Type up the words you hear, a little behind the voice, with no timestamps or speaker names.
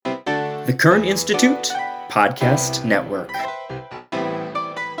The Kern Institute Podcast Network.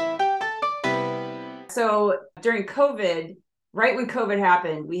 So during COVID, right when COVID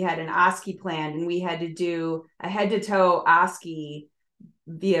happened, we had an OSCE planned and we had to do a head-to-toe OSCE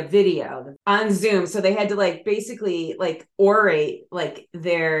via video on Zoom. So they had to basically orate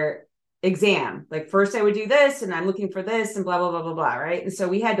their exam. First I would do this and I'm looking for this and blah, blah, blah, blah, blah, right? And so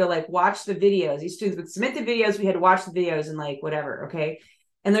we had to watch the videos. These students would submit the videos. We had to watch the videos and whatever, okay?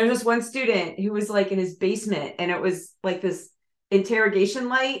 And there's this one student who was in his basement and it was this interrogation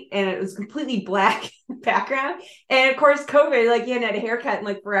light and it was completely black background. And of course, COVID, he hadn't had a haircut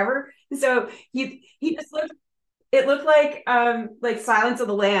in forever. And so he just looked, it looked like Silence of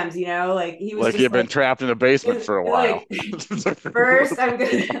the Lambs, he was like you've been trapped in a basement for a while. First, I'm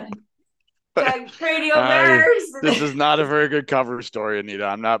gonna cranial nerves. This is not a very good cover story, Anita.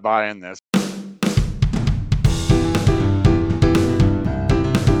 I'm not buying this.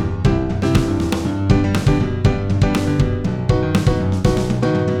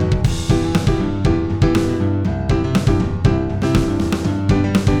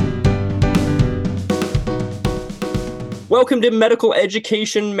 Welcome to Medical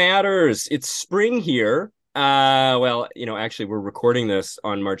Education Matters. It's spring here. Actually, we're recording this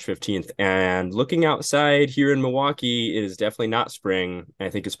on March 15th, and looking outside here in Milwaukee, it is definitely not spring. I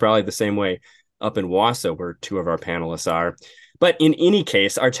think it's probably the same way up in Wausau, where two of our panelists are. But in any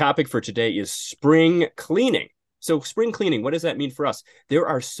case, our topic for today is spring cleaning. So spring cleaning, what does that mean for us? There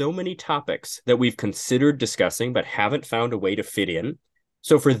are so many topics that we've considered discussing, but haven't found a way to fit in.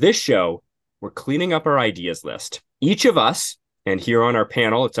 So for this show, we're cleaning up our ideas list. Each of us, and here on our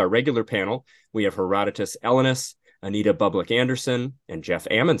panel, it's our regular panel, we have Herodotus Elenis, Anita Bublik-Anderson, and Jeff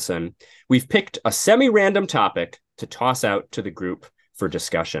Amundson. We've picked a semi-random topic to toss out to the group for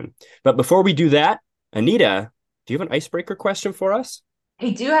discussion. But before we do that, Anita, do you have an icebreaker question for us? I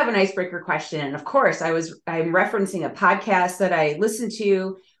do have an icebreaker question. And of course, I'm referencing a podcast that I listened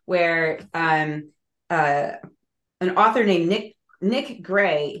to where an author named Nick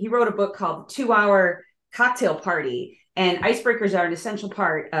Gray, he wrote a book called 2-Hour Cocktail Party, and icebreakers are an essential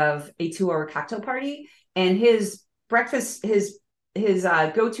part of a 2-hour cocktail party. And his breakfast, his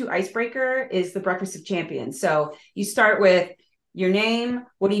go-to icebreaker is the Breakfast of Champions. So you start with your name,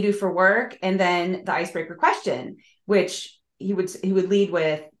 what do you do for work, and then the icebreaker question, which he would lead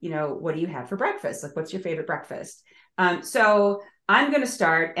with, what do you have for breakfast? What's your favorite breakfast? So I'm going to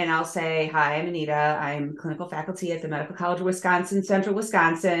start and I'll say, hi, I'm Anita. I'm clinical faculty at the Medical College of Wisconsin, Central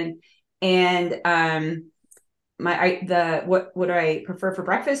Wisconsin. And what I prefer for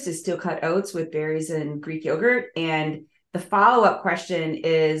breakfast is steel cut oats with berries and Greek yogurt. And the follow-up question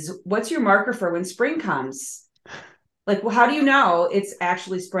is, what's your marker for when spring comes? How do you know it's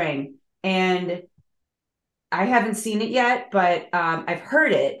actually spring? And I haven't seen it yet, but I've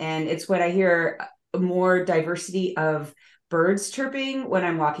heard it. And it's when I hear more diversity of birds chirping when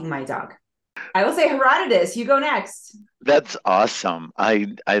I'm walking my dog. I will say, Herodotus, you go next. That's awesome.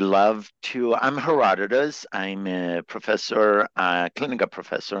 I'm Herodotus. I'm a professor, clinical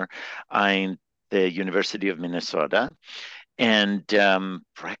professor at the University of Minnesota. And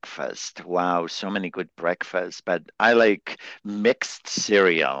breakfast, wow, so many good breakfasts, but I like mixed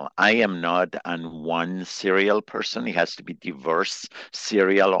cereal. I am not an one cereal person. It has to be diverse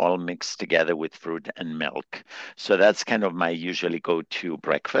cereal all mixed together with fruit and milk. So that's kind of my usually go-to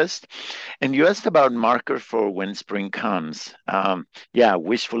breakfast. And you asked about marker for when spring comes.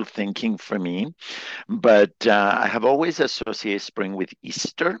 Wishful thinking for me, but I have always associated spring with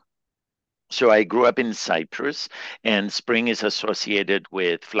Easter. So I grew up in Cyprus, and spring is associated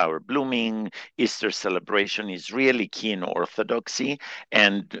with flower blooming. Easter celebration is really key in Orthodoxy.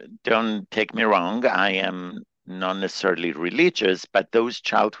 And don't take me wrong, I am not necessarily religious, but those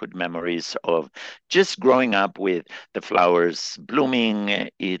childhood memories of just growing up with the flowers blooming,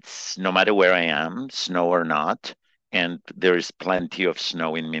 it's no matter where I am, snow or not, and there is plenty of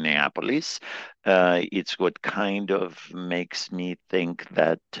snow in Minneapolis. It's what kind of makes me think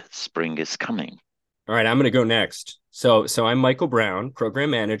that spring is coming. All right, I'm going to go next. So I'm Michael Brown,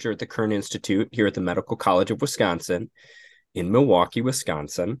 program manager at the Kern Institute here at the Medical College of Wisconsin in Milwaukee,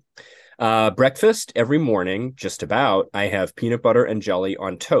 Wisconsin. Breakfast every morning, just about, I have peanut butter and jelly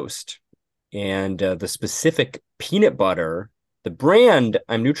on toast. And the specific peanut butter, the brand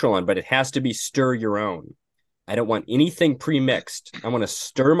I'm neutral on, but it has to be stir your own. I don't want anything pre-mixed. I want to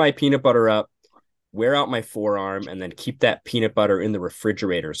stir my peanut butter up, wear out my forearm, and then keep that peanut butter in the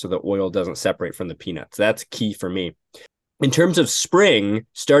refrigerator so the oil doesn't separate from the peanuts. That's key for me. In terms of spring,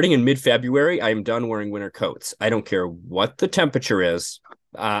 starting in mid-February, I'm done wearing winter coats. I don't care what the temperature is.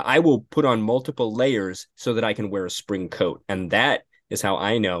 I will put on multiple layers so that I can wear a spring coat. And that is how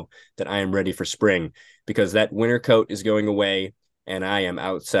I know that I am ready for spring, because that winter coat is going away and I am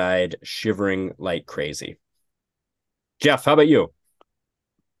outside shivering like crazy. Jeff, how about you?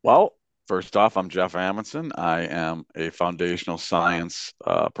 Well, first off, I'm Jeff Amundsen. I am a foundational science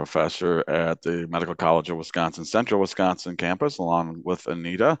professor at the Medical College of Wisconsin, Central Wisconsin campus, along with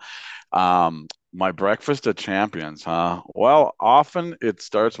Anita. My breakfast at Champions, huh? Well, often it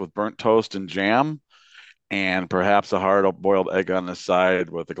starts with burnt toast and jam, and perhaps a hard-boiled egg on the side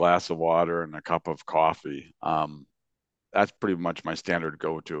with a glass of water and a cup of coffee. That's pretty much my standard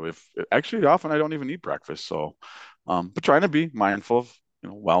go-to. If actually, often I don't even eat breakfast, so but trying to be mindful of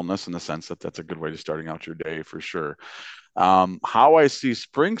wellness in the sense that that's a good way to starting out your day for sure. How I see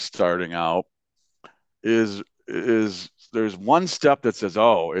spring starting out is there's one step that says,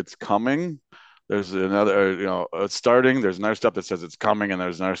 oh, it's coming. There's another, it's starting. There's another step that says it's coming, and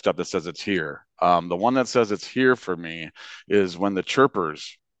there's another step that says it's here. The one that says it's here for me is when the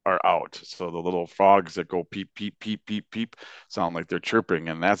chirpers are out. So the little frogs that go peep, peep, peep, peep, peep sound like they're chirping.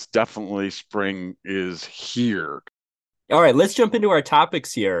 And that's definitely spring is here. All right, let's jump into our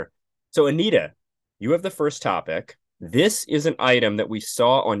topics here. So Anita, you have the first topic. This is an item that we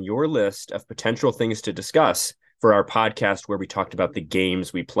saw on your list of potential things to discuss for our podcast where we talked about the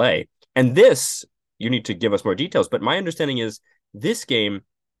games we play. And this, you need to give us more details, but my understanding is this game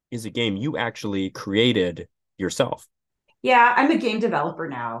is a game you actually created yourself. Yeah, I'm a game developer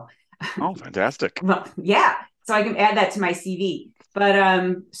now. Oh, fantastic. Well, yeah, so I can add that to my CV.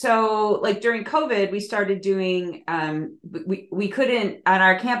 But so like during COVID, we started doing we couldn't on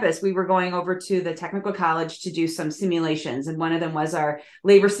our campus, we were going over to the technical college to do some simulations. And one of them was our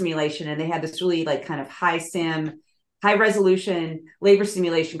labor simulation. And they had this really like kind of high resolution labor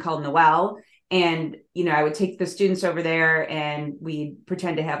simulation called Noel. And, I would take the students over there and we'd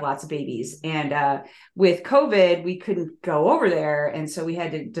pretend to have lots of babies. And with COVID, we couldn't go over there. And so we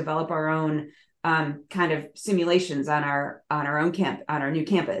had to develop our own kind of simulations on our own on our new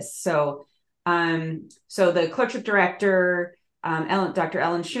campus. So the clerkship director, Dr.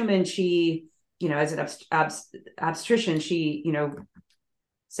 Ellen Schumann, she, as an obstetrician, she,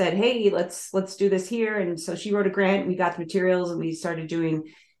 said, hey, let's do this here. And so she wrote a grant, we got the materials, and we started doing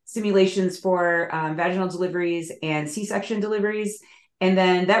simulations for vaginal deliveries and C-section deliveries. And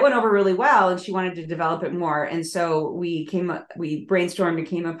then that went over really well, and she wanted to develop it more. And so we brainstormed and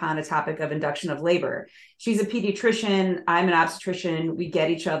came upon a topic of induction of labor. She's a pediatrician, I'm an obstetrician. We get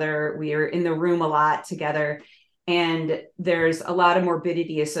each other. We are in the room a lot together. And there's a lot of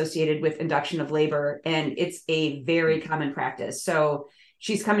morbidity associated with induction of labor. And it's a very common practice. So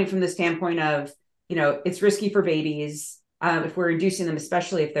she's coming from the standpoint of, it's risky for babies if we're inducing them,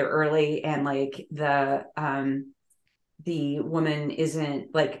 especially if they're early and like the woman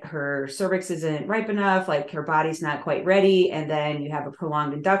isn't like her cervix isn't ripe enough, like her body's not quite ready. And then you have a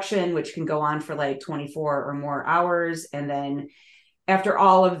prolonged induction, which can go on for like 24 or more hours. And then after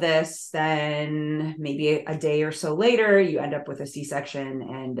all of this, then maybe a day or so later, you end up with a C-section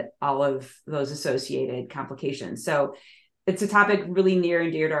and all of those associated complications. So it's a topic really near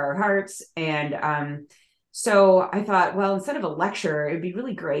and dear to our hearts. And so I thought, well, instead of a lecture, it'd be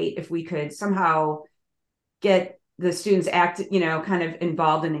really great if we could somehow get the students kind of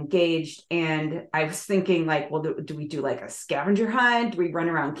involved and engaged. And I was thinking like, well, do we do like a scavenger hunt? Do we run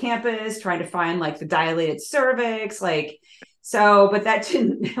around campus trying to find like the dilated cervix? But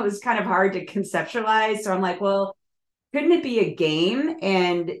it was kind of hard to conceptualize. So I'm like, well, couldn't it be a game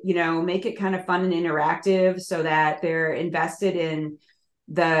and, make it kind of fun and interactive so that they're invested in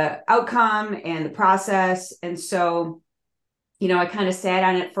the outcome and the process? And so, I kind of sat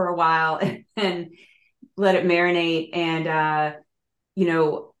on it for a while and let it marinate and,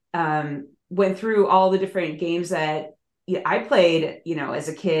 went through all the different games that I played, as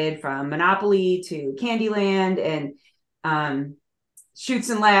a kid, from Monopoly to Candyland and Chutes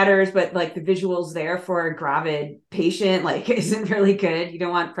and Ladders, but like the visuals there for a gravid patient, like isn't really good. You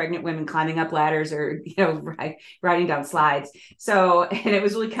don't want pregnant women climbing up ladders or, riding down slides. So, and it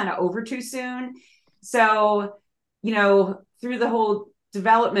was really kind of over too soon. So, through the whole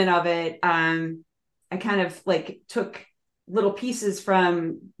development of it, I kind of like took little pieces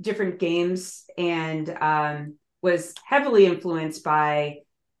from different games and was heavily influenced by,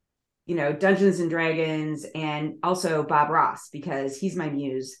 Dungeons and Dragons and also Bob Ross, because he's my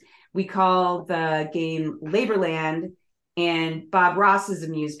muse. We call the game Laborland, and Bob Ross is a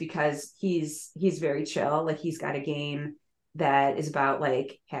muse because he's very chill. Like he's got a game that is about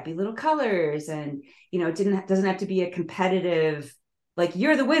like happy little colors and, it doesn't have to be a competitive, like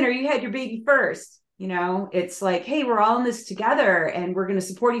you're the winner, you had your baby first. It's like, hey, we're all in this together and we're going to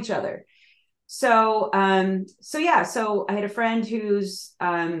support each other. So I had a friend who's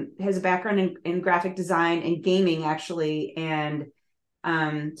has a background in graphic design and gaming actually, and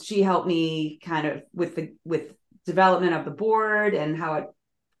she helped me kind of with development of the board and how it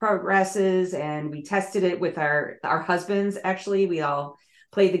progresses, and we tested it with our husbands. Actually, we all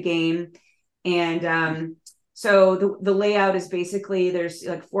played the game, and so the layout is basically there's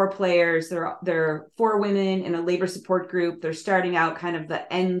like 4 players. They're 4 women in a labor support group. They're starting out kind of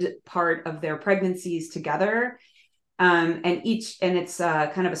the end part of their pregnancies together. And it's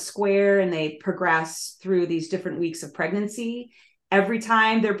kind of a square, and they progress through these different weeks of pregnancy. Every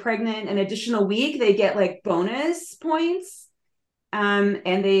time they're pregnant an additional week, they get like bonus points. And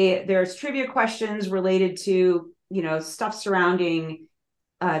there's trivia questions related to, stuff surrounding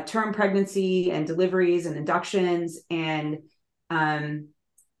term pregnancy and deliveries and inductions. And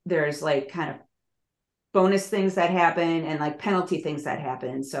there's like kind of bonus things that happen and like penalty things that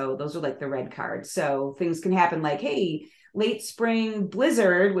happen. So those are like the red cards. So things can happen like, hey, late spring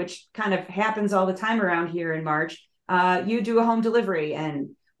blizzard, which kind of happens all the time around here in March. You do a home delivery,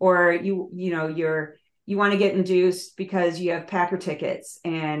 or you want to get induced because you have Packer tickets,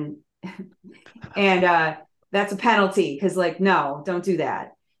 and that's a penalty because no, don't do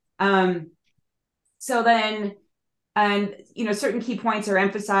that. So then, and certain key points are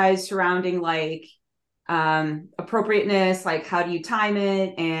emphasized surrounding appropriateness, like how do you time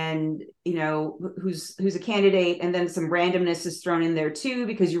it, and who's a candidate, and then some randomness is thrown in there too,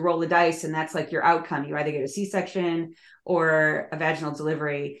 because you roll the dice and that's like your outcome. You either get a C-section or a vaginal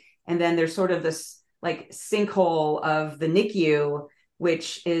delivery. And then there's sort of this like sinkhole of the NICU,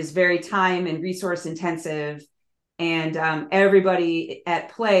 which is very time and resource intensive, and everybody at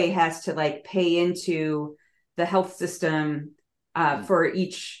play has to like pay into the health system for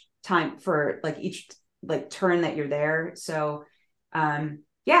each time, for like each like turn that you're there. So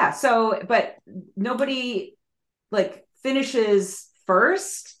but nobody like finishes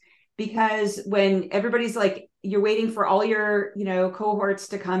first, because when everybody's like, you're waiting for all your cohorts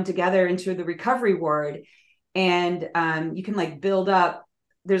to come together into the recovery ward, and you can like build up.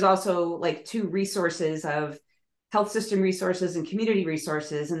 There's also like 2 resources of health system resources and community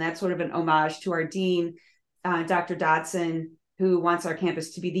resources, and that's sort of an homage to our dean, Dr. Dodson, who wants our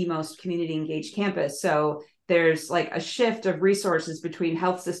campus to be the most community engaged campus. So there's like a shift of resources between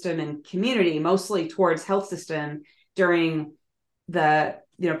health system and community, mostly towards health system during the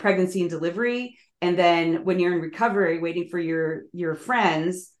pregnancy and delivery. And then when you're in recovery, waiting for your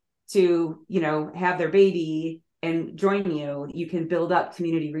friends to have their baby and join you, you can build up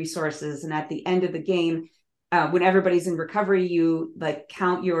community resources. And at the end of the game, when everybody's in recovery, you like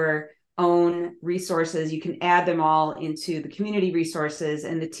count your own resources. You can add them all into the community resources,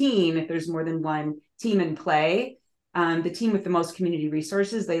 and the team, if there's more than one team in play, the team with the most community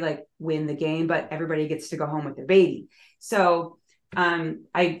resources, they like win the game, but everybody gets to go home with their baby. So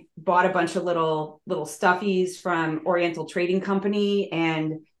I bought a bunch of little stuffies from Oriental Trading Company,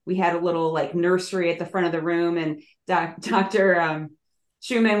 and we had a little like nursery at the front of the room, and Dr.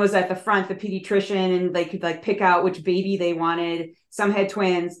 Schumann was at the front, the pediatrician, and they could like pick out which baby they wanted. Some had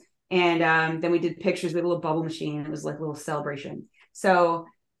twins. And then we did pictures with a little bubble machine. It was like a little celebration. So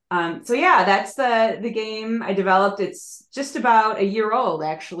that's the game I developed. It's just about a year old,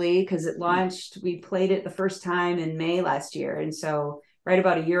 actually, because it launched. We played it the first time in May last year. And so right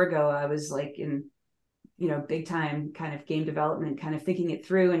about a year ago, I was like in, big time kind of game development, kind of thinking it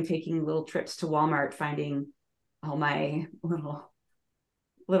through and taking little trips to Walmart, finding all my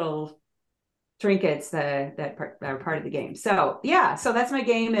little trinkets that are part of the game. So that's my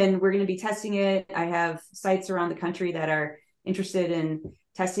game, and we're going to be testing it. I have sites around the country that are interested in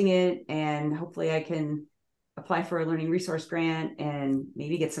testing it, and hopefully I can apply for a learning resource grant and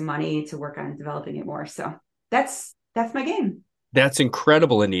maybe get some money to work on developing it more. So that's my game. That's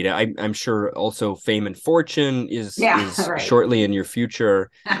incredible, Anita. I'm sure also fame and fortune is right. shortly in your future.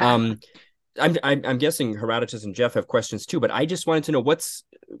 I'm guessing Herodotus and Jeff have questions too, but I just wanted to know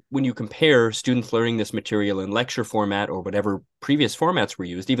when you compare students learning this material in lecture format or whatever previous formats were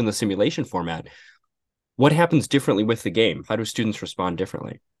used, even the simulation format, what happens differently with the game? How do students respond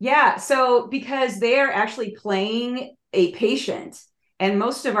differently? Yeah, so because they are actually playing a patient, and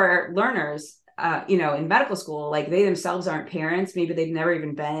most of our learners, in medical school, like they themselves aren't parents. Maybe they've never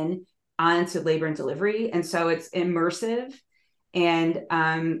even been onto labor and delivery. And so it's immersive, and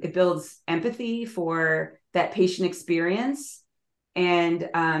it builds empathy for that patient experience. And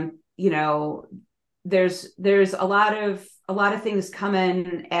there's a lot of things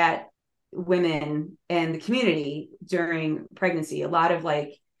coming at women and the community during pregnancy, a lot of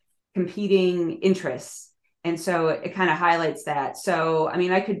like competing interests. And so it kind of highlights that. So, I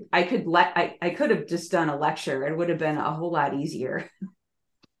mean, I could have just done a lecture. It would have been a whole lot easier.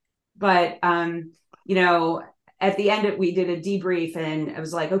 But, you know, at the end, we did a debrief and I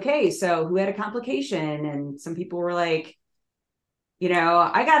was like, okay, so who had a complication? And some people were like, you know,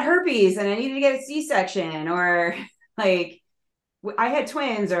 I got herpes and I needed to get a C-section, or like I had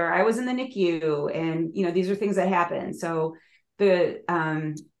twins, or I was in the NICU, and you know, these are things that happen. So the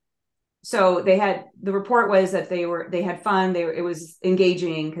report was that they had fun. It was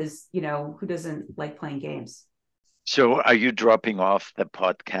engaging because, you know, who doesn't like playing games? So are you dropping off the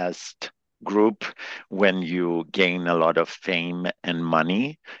podcast group when you gain a lot of fame and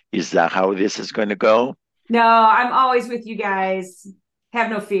money? Is that how this is going to go? No, I'm always with you guys. Have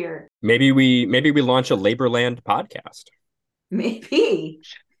no fear. Maybe we launch a Laborland podcast. Maybe.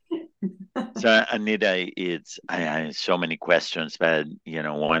 So Anita, I so many questions, but you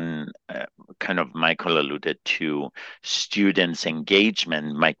know, one kind of Michael alluded to students'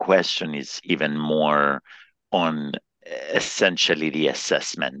 engagement. My question is even more on essentially the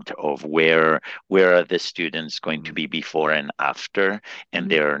assessment of where are the students going to be before and after, and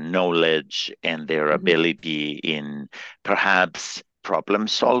their knowledge and their ability in perhaps problem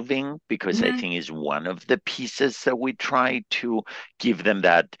solving, because I think is one of the pieces that we try to give them,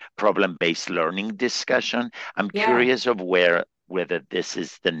 that problem-based learning discussion. I'm curious of whether this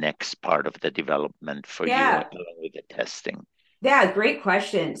is the next part of the development for you along with the testing. Yeah, great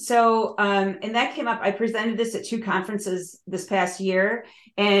question. So, and that came up. I presented this at 2 conferences this past year,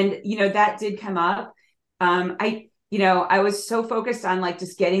 and you know, that did come up. I was so focused on like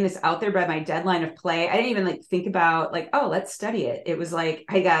just getting this out there by my deadline of play. I didn't even like think about like, oh, let's study it. It was like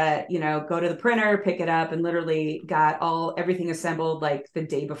I gotta, you know, go to the printer, pick it up, and literally got everything assembled like the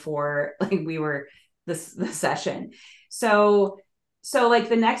day before like we were the session. So like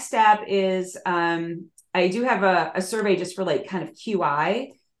the next step is I do have a survey just for like kind of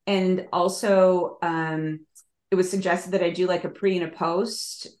QI, and also it was suggested that I do like a pre and a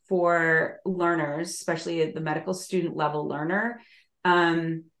post for learners, especially at the medical student level learner,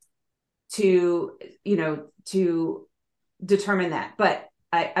 to determine that. But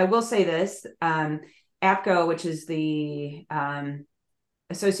I will say this, APGO, which is the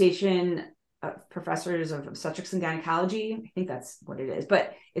Association Professors of Obstetrics and Gynecology, I think that's what it is,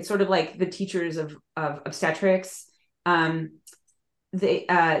 but it's sort of like the teachers of obstetrics. They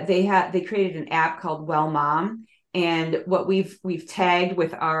created an app called Well Mom, and what we've tagged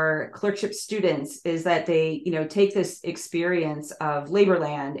with our clerkship students is that they, you know, take this experience of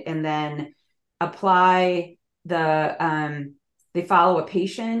Laborland and then apply they follow a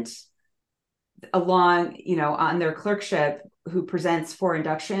patient along, you know, on their clerkship who presents for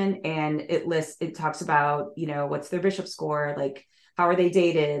induction, and it talks about, you know, what's their bishop score, like how are they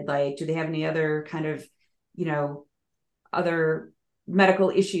dated, like do they have any other kind of, you know, other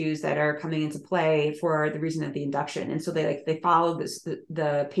medical issues that are coming into play for the reason of the induction. And so they follow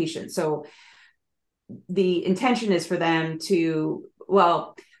the patient. So the intention is for them to,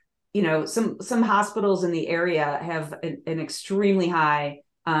 well, you know, some hospitals in the area have an extremely high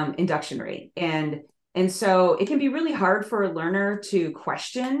induction rate, and so it can be really hard for a learner to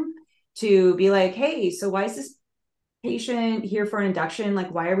question, to be like, hey, so why is this patient here for an induction?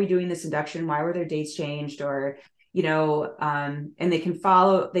 Like, why are we doing this induction? Why were their dates changed? Or, you know, and they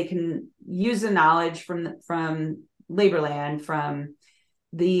can use the knowledge from Laborland, from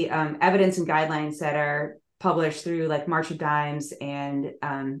the evidence and guidelines that are published through like March of Dimes and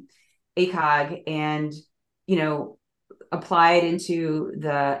ACOG, and, you know, apply it into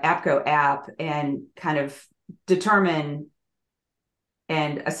the APGO app and kind of determine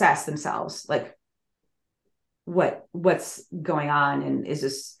and assess themselves, like what's going on, and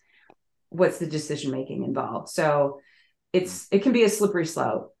what's the decision making involved. So it can be a slippery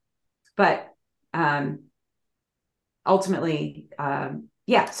slope, but ultimately,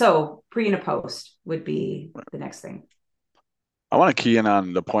 so pre and a post would be the next thing. I want to key in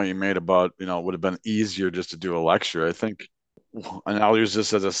on the point you made about, you know, it would have been easier just to do a lecture. I think, and I'll use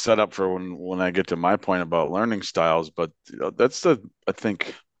this as a setup for when I get to my point about learning styles, but you know, that's I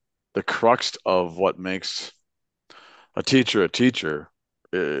think the crux of what makes a teacher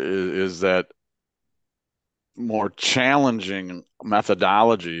is that more challenging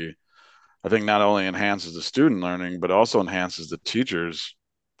methodology. I think not only enhances the student learning, but also enhances the teacher's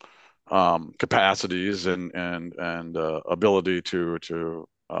capacities and ability to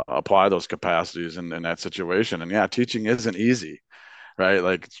apply those capacities in that situation. And yeah, teaching isn't easy, right?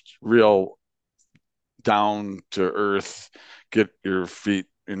 Like real down to earth, get your feet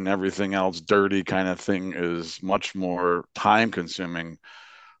and everything else dirty kind of thing is much more time consuming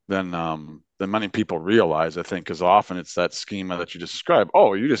than than many people realize, I think, because often it's that schema that you just described.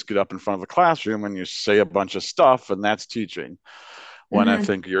 Oh, you just get up in front of the classroom and you say a bunch of stuff, and that's teaching. When I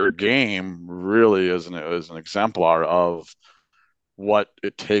think your game really is an exemplar of what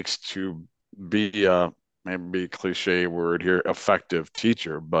it takes to be a, maybe cliche word here, effective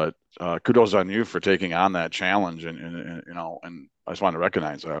teacher. But kudos on you for taking on that challenge, and I just want to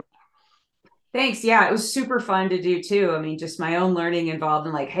recognize that. Thanks. Yeah, it was super fun to do too. I mean, just my own learning involved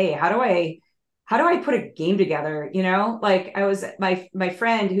in like, hey, how do I put a game together? Like I was my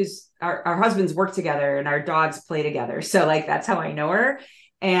friend who's our husbands work together and our dogs play together. So like that's how I know her.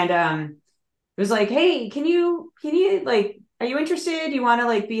 And it was like, hey, can you like, are you interested? You want to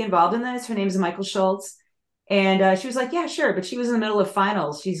like be involved in this? Her name's Michael Schultz. And she was like, yeah, sure. But she was in the middle of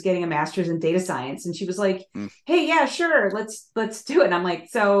finals. She's getting a master's in data science. And she was like, hey, yeah, sure. Let's do it. And I'm like,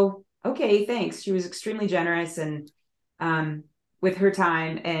 so, okay, thanks. She was extremely generous and with her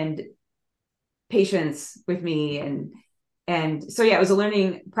time and patience with me. And so, yeah, it was a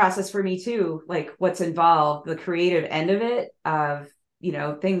learning process for me too. Like what's involved, the creative end of it, of,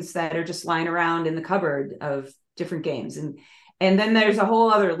 things that are just lying around in the cupboard of different games. And then there's a whole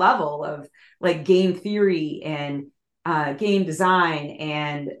other level of like game theory and game design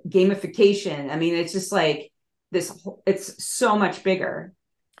and gamification. I mean, it's just like it's so much bigger.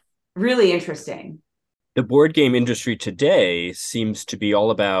 Really interesting. The board game industry today seems to be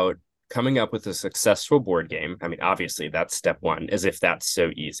all about coming up with a successful board game. I mean, obviously that's step one, as if that's so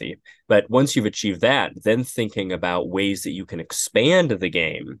easy. But once you've achieved that, then thinking about ways that you can expand the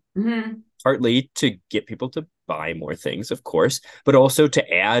game, partly to get people to buy more things, of course, but also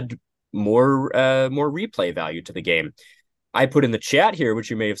to add more replay value to the game. I put in the chat here,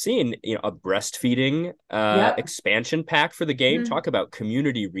 which you may have seen, a breastfeeding expansion pack for the game. Talk about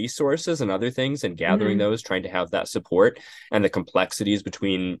community resources and other things and gathering those, trying to have that support and the complexities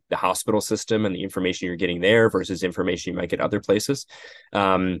between the hospital system and the information you're getting there versus information you might get other places.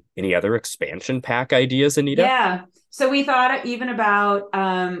 Any other expansion pack ideas, Anita? Yeah. So we thought even about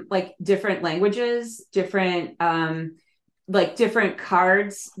like different languages, different different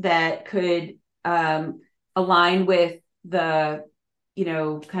cards that could align with the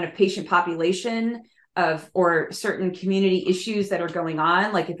kind of patient population or certain community issues that are going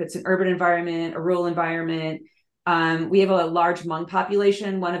on, like if it's an urban environment, a rural environment. We have a large Hmong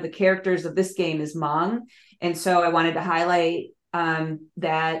population. One of the characters of this game is Hmong, and so I wanted to highlight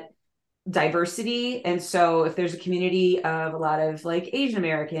that diversity. And so if there's a community of a lot of like Asian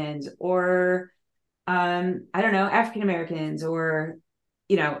Americans or I don't know, African Americans, or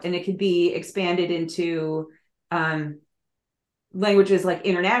and it could be expanded into languages like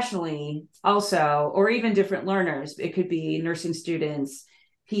internationally also, or even different learners. It could be nursing students,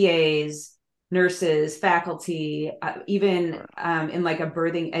 PAs, nurses, faculty, even in like a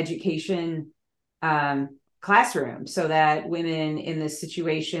birthing education classroom, so that women in this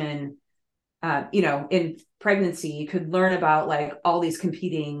situation, in pregnancy could learn about like all these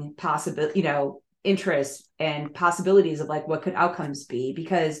competing interests and possibilities of like what could outcomes be,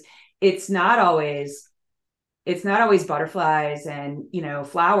 because it's not always butterflies and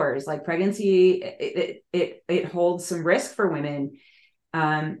flowers. Like pregnancy, it holds some risk for women,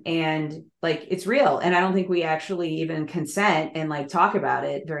 and like it's real. And I don't think we actually even consent and like talk about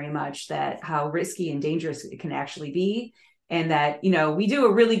it very much, that how risky and dangerous it can actually be, and that we do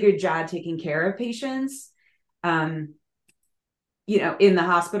a really good job taking care of patients in the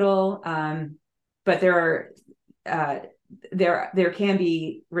hospital, but there can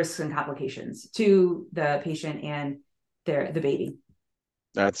be risks and complications to the patient and the baby.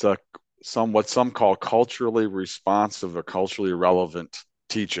 That's what some call culturally responsive or culturally relevant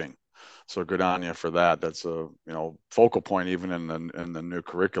teaching. So good on you for that. That's a focal point even in the new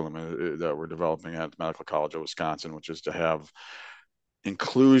curriculum that we're developing at the Medical College of Wisconsin, which is to have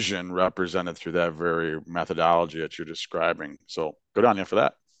inclusion represented through that very methodology that you're describing. So good on you for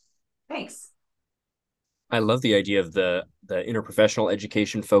that. Thanks. I love the idea of the interprofessional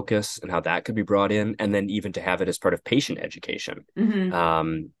education focus and how that could be brought in, and then even to have it as part of patient education.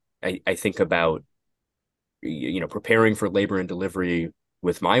 I think about preparing for labor and delivery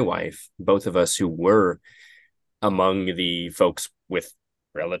with my wife, both of us who were among the folks with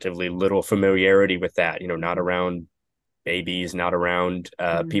relatively little familiarity with that, not around babies, not around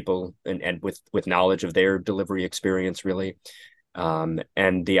people and with knowledge of their delivery experience, really.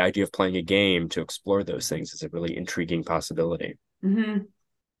 And the idea of playing a game to explore those things is a really intriguing possibility.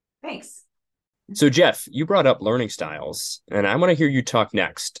 Thanks. So Jeff, you brought up learning styles, and I want to hear you talk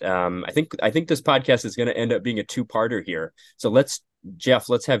next. I think this podcast is going to end up being a two-parter here. So let's Jeff,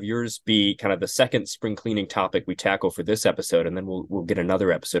 let's have yours be kind of the second spring cleaning topic we tackle for this episode, and then we'll get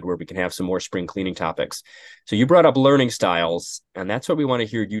another episode where we can have some more spring cleaning topics. So you brought up learning styles, and that's what we want to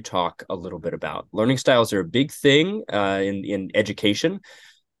hear you talk a little bit about. Learning styles are a big thing in education,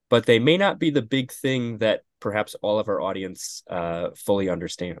 but they may not be the big thing that perhaps all of our audience fully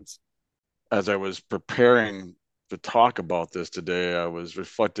understands. As I was preparing to talk about this today, I was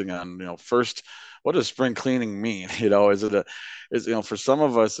reflecting on, first, what does spring cleaning mean? For some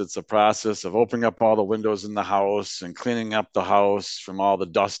of us, it's a process of opening up all the windows in the house and cleaning up the house from all the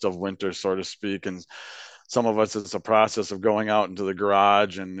dust of winter, so to speak. And some of us, it's a process of going out into the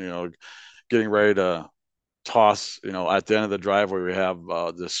garage and, getting ready to toss, at the end of the driveway, we have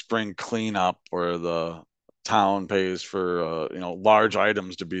the spring cleanup where the town pays for large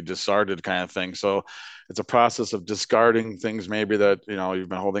items to be discarded, kind of thing. So it's a process of discarding things maybe that you've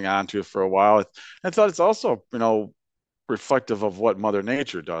been holding on to for a while. I thought it's also reflective of what Mother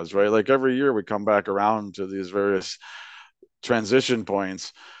Nature does, right? Like every year we come back around to these various transition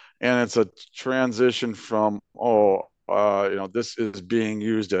points, and it's a transition from this is being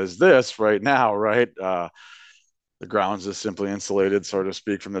used as this right now, right? The ground's just simply insulated, so to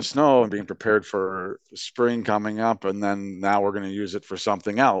speak, from the snow and being prepared for spring coming up. And then now we're going to use it for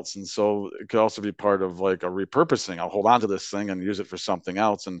something else. And so it could also be part of like a repurposing. I'll hold on to this thing and use it for something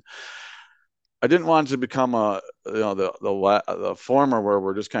else. And I didn't want it to become the former where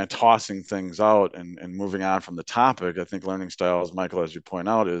we're just kind of tossing things out and moving on from the topic. I think learning styles, Michael, as you point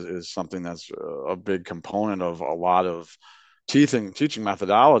out, is something that's a big component of a lot of teaching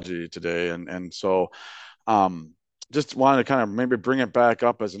methodology today. And so just wanted to kind of maybe bring it back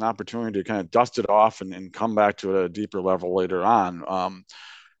up as an opportunity to kind of dust it off and come back to it at a deeper level later on.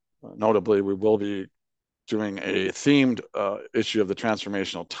 Notably, we will be doing a themed issue of the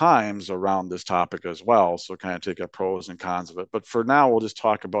Transformational Times around this topic as well. So kind of take a pros and cons of it. But for now, we'll just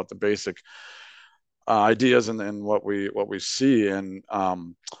talk about the basic ideas and what we see. And,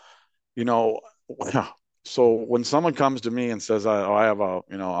 so when someone comes to me and says, I have I'm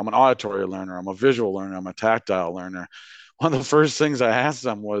an auditory learner, I'm a visual learner, I'm a tactile learner, one of the first things I asked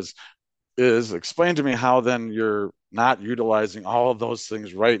them is explain to me how then you're not utilizing all of those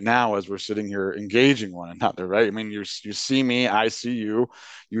things right now as we're sitting here engaging one another, right? I mean, you see me, I see you,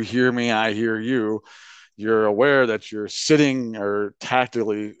 you hear me, I hear you. You're aware that you're sitting or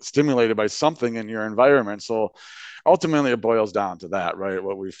tactily stimulated by something in your environment. So ultimately, it boils down to that, right?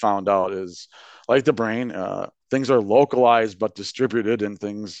 What we found out is, like the brain, things are localized but distributed, and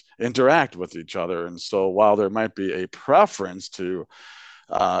things interact with each other. And so while there might be a preference to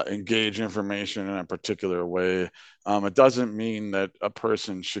engage information in a particular way, it doesn't mean that a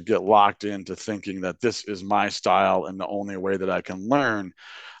person should get locked into thinking that this is my style and the only way that I can learn,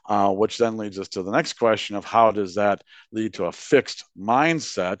 which then leads us to the next question of how does that lead to a fixed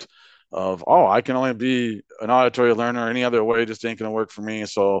mindset of, oh, I can only be an auditory learner any other way, just ain't going to work for me.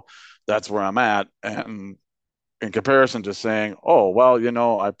 So that's where I'm at. And in comparison to saying, oh, well,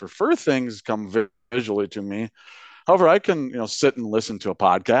 I prefer things come visually to me. However, I can, sit and listen to a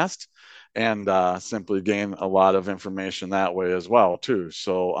podcast and simply gain a lot of information that way as well, too.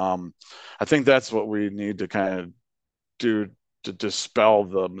 So I think that's what we need to kind of do to dispel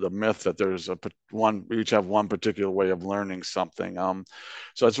the myth that there's we each have one particular way of learning something.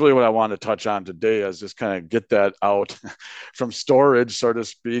 So that's really what I want to touch on today, is just kind of get that out from storage, so to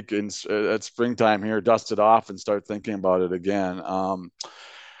speak, at springtime here, dust it off and start thinking about it again.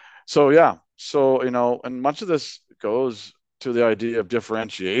 So yeah, and much of this goes to the idea of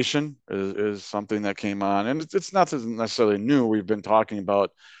differentiation is something that came on, and it's not necessarily new. We've been talking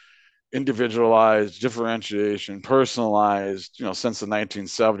about individualized differentiation, personalized, since the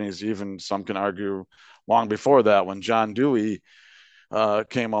 1970s. Even some can argue long before that, when John Dewey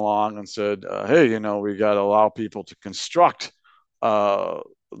came along and said, hey, we got to allow people to construct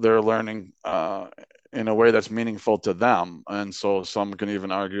their learning in a way that's meaningful to them. And so some can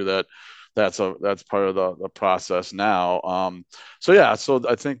even argue that that's part of the process now. So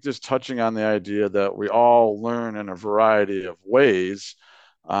I think just touching on the idea that we all learn in a variety of ways.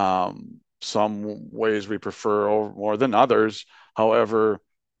 Some ways we prefer more than others. However,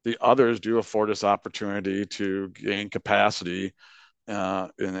 the others do afford us opportunity to gain capacity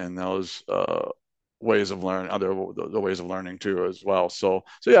in those ways of learning, the ways of learning too as well. So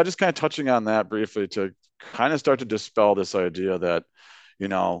yeah, just kind of touching on that briefly to kind of start to dispel this idea that,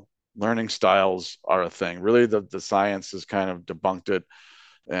 learning styles are a thing. Really, the science has kind of debunked it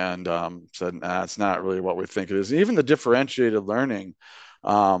and said, nah, it's not really what we think it is. Even the differentiated learning,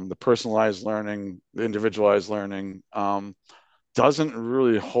 the personalized learning, the individualized learning, doesn't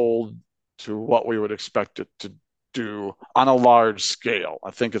really hold to what we would expect it do on a large scale.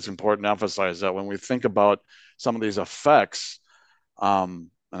 I think it's important to emphasize that when we think about some of these effects, and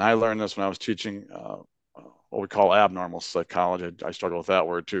I learned this when I was teaching what we call abnormal psychology. I struggle with that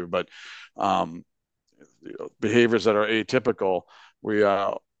word too, but behaviors that are atypical, we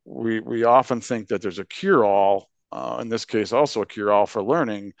often think that there's a cure-all. In this case, also a cure-all for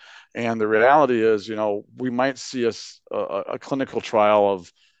learning, and the reality is, we might see a clinical trial of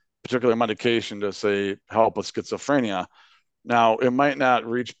particular medication to say help with schizophrenia. Now, it might not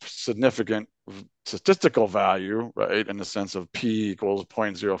reach significant statistical value, right, in the sense of p equals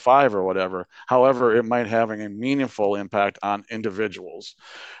 0.05 or whatever. However, it might have a meaningful impact on individuals.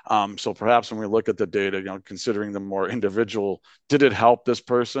 So perhaps when we look at the data, considering the more individual, did it help this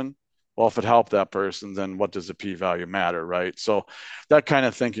person? Well, if it helped that person, then what does the p-value matter, right? So that kind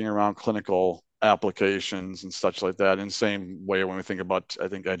of thinking around clinical applications and such like that, in the same way when we think about, I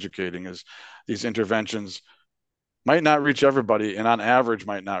think, educating, is these interventions might not reach everybody, and on average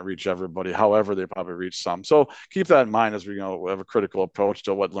might not reach everybody. However, they probably reach some. So keep that in mind as we have a critical approach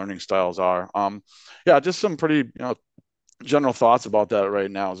to what learning styles are. Yeah, just some pretty general thoughts about that right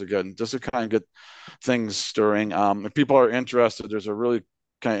now. Is again just to kind of get things stirring. If people are interested, there's a really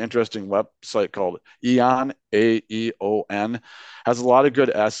kind of interesting website called Aeon, AEON, has a lot of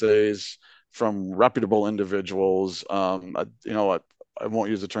good essays from reputable individuals. I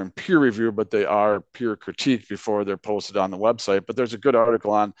won't use the term peer review, but they are peer critiqued before they're posted on the website. But there's a good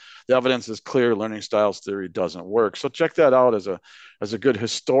article on the evidence is clear, learning styles theory doesn't work. So check that out as a good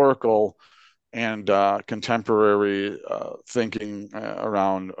historical and contemporary thinking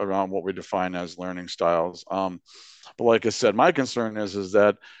around what we define as learning styles. But like I said, my concern is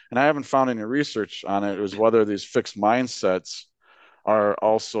that, and I haven't found any research on it, is whether these fixed mindsets are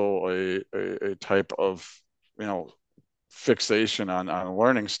also a type of fixation on a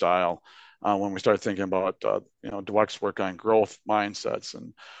learning style when we start thinking about Dweck's work on growth mindsets,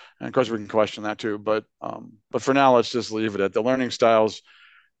 and of course we can question that too. But for now, let's just leave it at the learning styles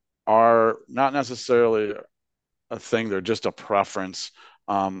are not necessarily a thing; they're just a preference.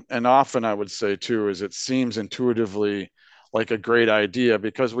 And often I would say too is it seems intuitively like a great idea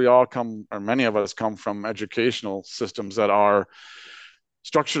because we all come, or many of us come from educational systems that are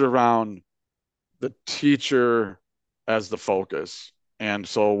structured around the teacher as the focus. And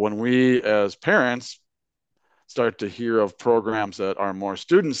so when we as parents start to hear of programs that are more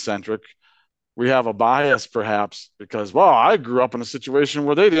student centric, we have a bias perhaps because, well, I grew up in a situation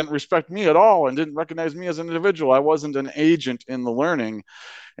where they didn't respect me at all and didn't recognize me as an individual. I wasn't an agent in the learning.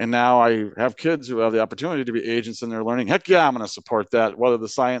 And now I have kids who have the opportunity to be agents in their learning. Heck yeah, I'm going to support that, whether the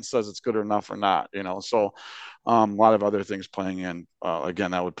science says it's good enough or not. So a lot of other things playing in.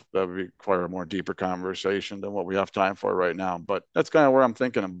 Again, that would require a more deeper conversation than what we have time for right now. But that's kind of where I'm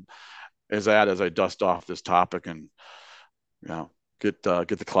thinking as I dust off this topic and get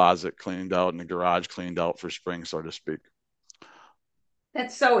the closet cleaned out and the garage cleaned out for spring, so to speak.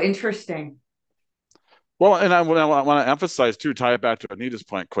 That's so interesting. Well, and I want to emphasize too, tie it back to Anita's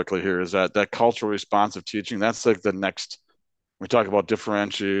point quickly here, is that cultural responsive teaching, that's like the next, we talk about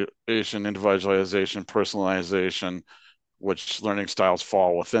differentiation, individualization, personalization, which learning styles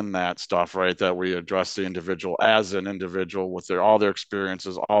fall within that stuff, right? That we address the individual as an individual with all their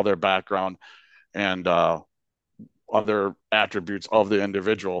experiences, all their background, and other attributes of the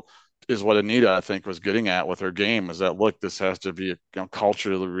individual, is what Anita, I think, was getting at with her game, is that, look, this has to be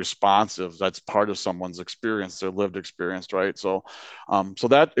culturally responsive. That's part of someone's experience, their lived experience, right? So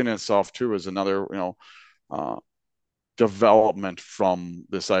that in itself too is another, development from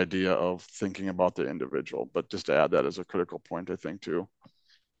this idea of thinking about the individual. But just to add that as a critical point, I think too.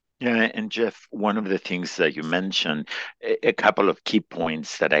 Yeah, and Jeff, one of the things that you mentioned, a couple of key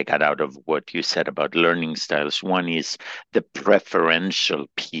points that I got out of what you said about learning styles. One is the preferential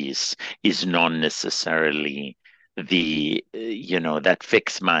piece is not necessarily the that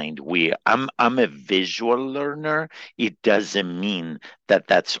fixed mind. I'm a visual learner. It doesn't mean that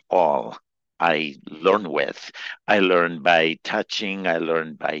that's all I learn with. I learn by touching, I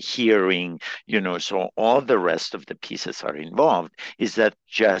learn by hearing, so all the rest of the pieces are involved. Is that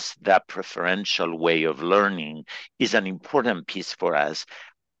just that preferential way of learning is an important piece for us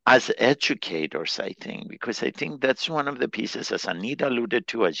as educators, I think, because I think that's one of the pieces, as Anita alluded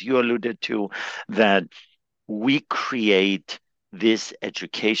to, as you alluded to, that we create this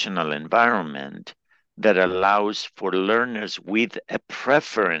educational environment that allows for learners with a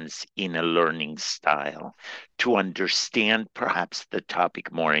preference in a learning style to understand perhaps the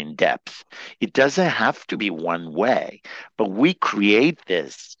topic more in depth. It doesn't have to be one way, but we create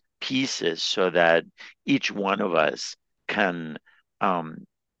these pieces so that each one of us can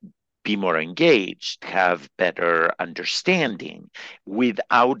be more engaged, have better understanding,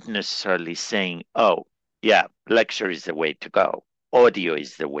 without necessarily saying, oh, yeah, lecture is the way to go, audio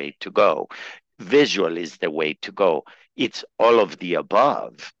is the way to go, visual is the way to go. It's all of the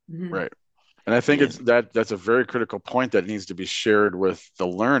above. Mhm. Right. And I think Yeah. that's a very critical point that needs to be shared with the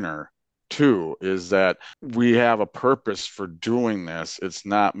learner too, is that we have a purpose for doing this. It's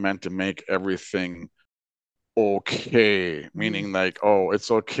not meant to make everything okay, meaning like, oh,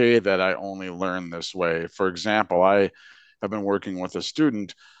 it's okay that I only learn this way. For example, I have been working with a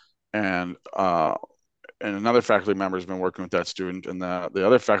student, and another faculty member has been working with that student, and the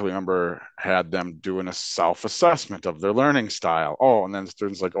other faculty member had them doing a self-assessment of their learning style. Oh, and then the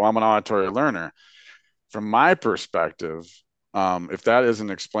student's like, oh, I'm an auditory learner. From my perspective, if that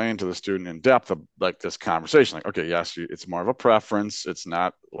isn't explained to the student in depth of like this conversation, like, okay, yes, it's more of a preference. It's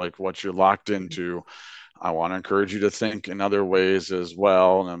not like what you're locked into. I want to encourage you to think in other ways as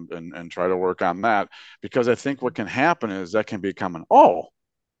well, and try to work on that, because I think what can happen is that can become an, oh,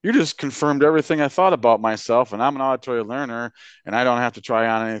 you just confirmed everything I thought about myself, and I'm an auditory learner, and I don't have to try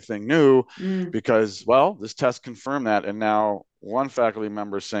on anything new Mm. because, well, this test confirmed that. And now one faculty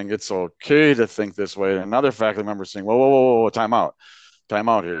member is saying it's okay to think this way, and another faculty member is saying, whoa, whoa, whoa, whoa, time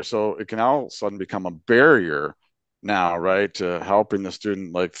out here. So it can all of a sudden become a barrier now, right, to helping the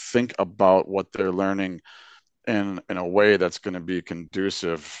student like think about what they're learning in a way that's going to be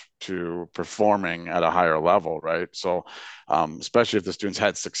conducive to performing at a higher level, right? So, especially if the students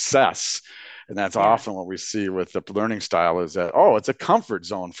had success, and that's Yeah. often what we see with the learning style is that, oh, it's a comfort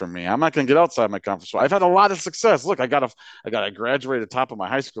zone for me. I'm not going to get outside my comfort zone. I've had a lot of success. Look, I graduated top of my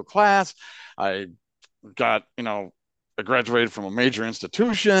high school class. I got, I graduated from a major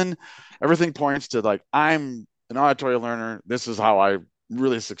institution. Everything points to like, I'm an auditory learner. This is how I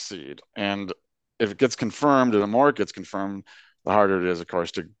really succeed. And if it gets confirmed, and the more it gets confirmed, the harder it is, of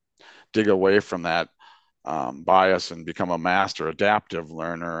course, to dig away from that bias and become a master adaptive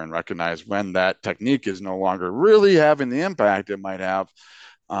learner and recognize when that technique is no longer really having the impact it might have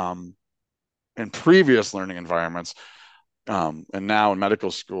um, in previous learning environments. And now in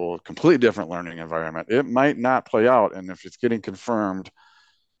medical school, completely different learning environment. It might not play out. And if it's getting confirmed,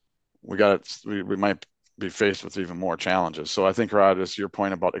 we might be faced with even more challenges. So I think, Herodotus, your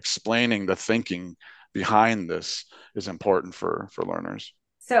point about explaining the thinking behind this is important for learners.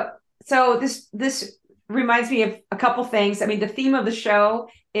 So this reminds me of a couple things. I mean, the theme of the show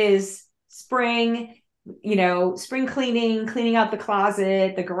is spring, spring cleaning, cleaning out the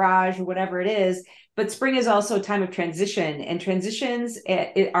closet, the garage, or whatever it is. But spring is also a time of transition, and transitions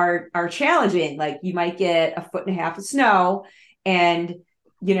are challenging. Like you might get a foot and a half of snow, and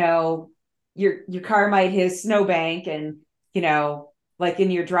your car might hit a snowbank, and like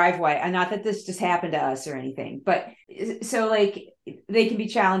in your driveway. And not that this just happened to us or anything, but so like they can be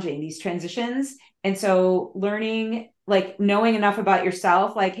challenging, these transitions. And so learning, like knowing enough about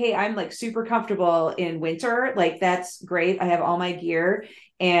yourself, like, hey, I'm like super comfortable in winter. Like that's great. I have all my gear,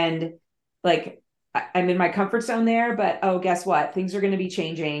 and like I'm in my comfort zone there, but oh, guess what? Things are going to be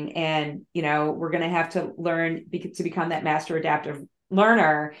changing, and we're going to have to learn to become that master adaptive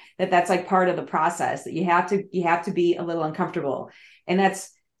learner. That's like part of the process, that you have to be a little uncomfortable. And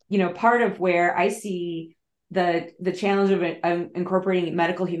that's part of where I see the challenge of incorporating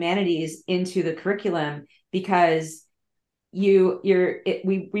medical humanities into the curriculum, because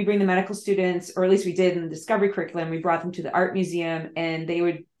we bring the medical students, or at least we did in the discovery curriculum. We brought them to the art museum, and they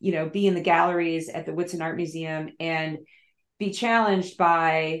would be in the galleries at the Whitson Art Museum and be challenged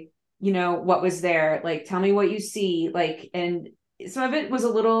by what was there. Like, tell me what you see. Like, and some of it was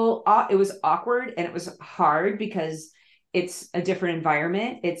it was awkward, and it was hard because it's a different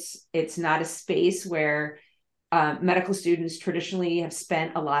environment. It's not a space where medical students traditionally have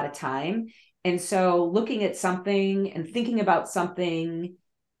spent a lot of time. And so looking at something and thinking about something,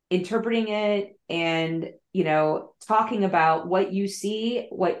 interpreting it, and talking about what you see,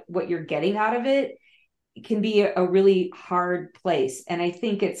 what you're getting out of it, can be a really hard place. And I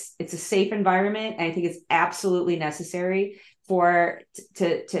think it's a safe environment, and I think it's absolutely necessary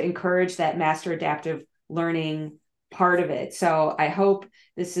to encourage that master adaptive learning part of it. So I hope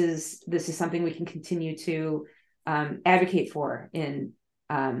this is something we can continue to advocate for in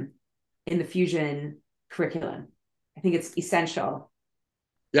the Fusion curriculum. I think it's essential.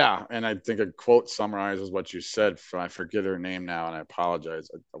 Yeah, and I think a quote summarizes what you said. I forget her name now, and I apologize.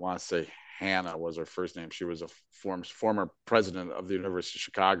 I want to say Hannah was her first name. She was a former president of the University of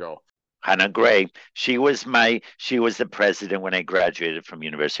Chicago. Hannah Gray. She was the president when I graduated from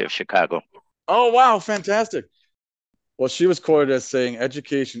University of Chicago. Oh, wow, fantastic. Well, she was quoted as saying,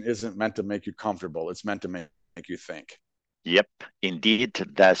 education isn't meant to make you comfortable. It's meant to make you think. Yep, indeed,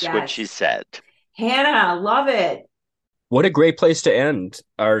 that's what she Yes. said. Hannah, love it. What a great place to end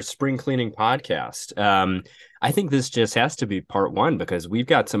our spring cleaning podcast. I think this just has to be part one because we've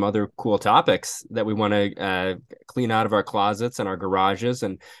got some other cool topics that we want to clean out of our closets and our garages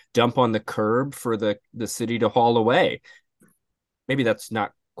and dump on the curb for the city to haul away. Maybe that's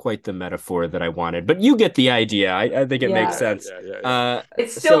not quite the metaphor that I wanted, but you get the idea. I think it makes Yeah. sense.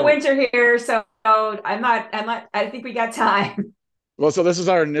 It's still So winter here, so I think we got time. Well, so this is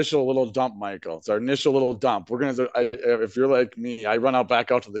our initial little dump, Michael. It's our initial little dump. We're gonna, if you're like me, I run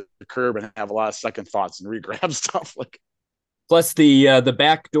back out to the curb and have a lot of second thoughts and re-grab stuff. Like, plus the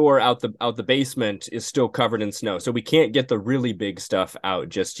back door out the basement is still covered in snow, so we can't get the really big stuff out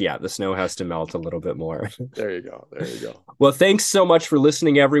just yet. The snow has to melt a little bit more. there you go. There you go. Well, thanks so much for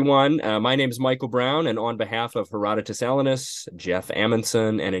listening, everyone. My name is Michael Brown, and on behalf of Herodotus Alanis, Jeff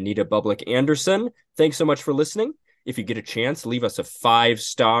Amundsen, and Anita Bublik Anderson, thanks so much for listening. If you get a chance, leave us a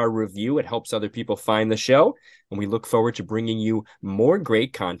 5-star review. It helps other people find the show, and we look forward to bringing you more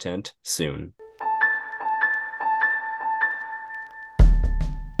great content soon.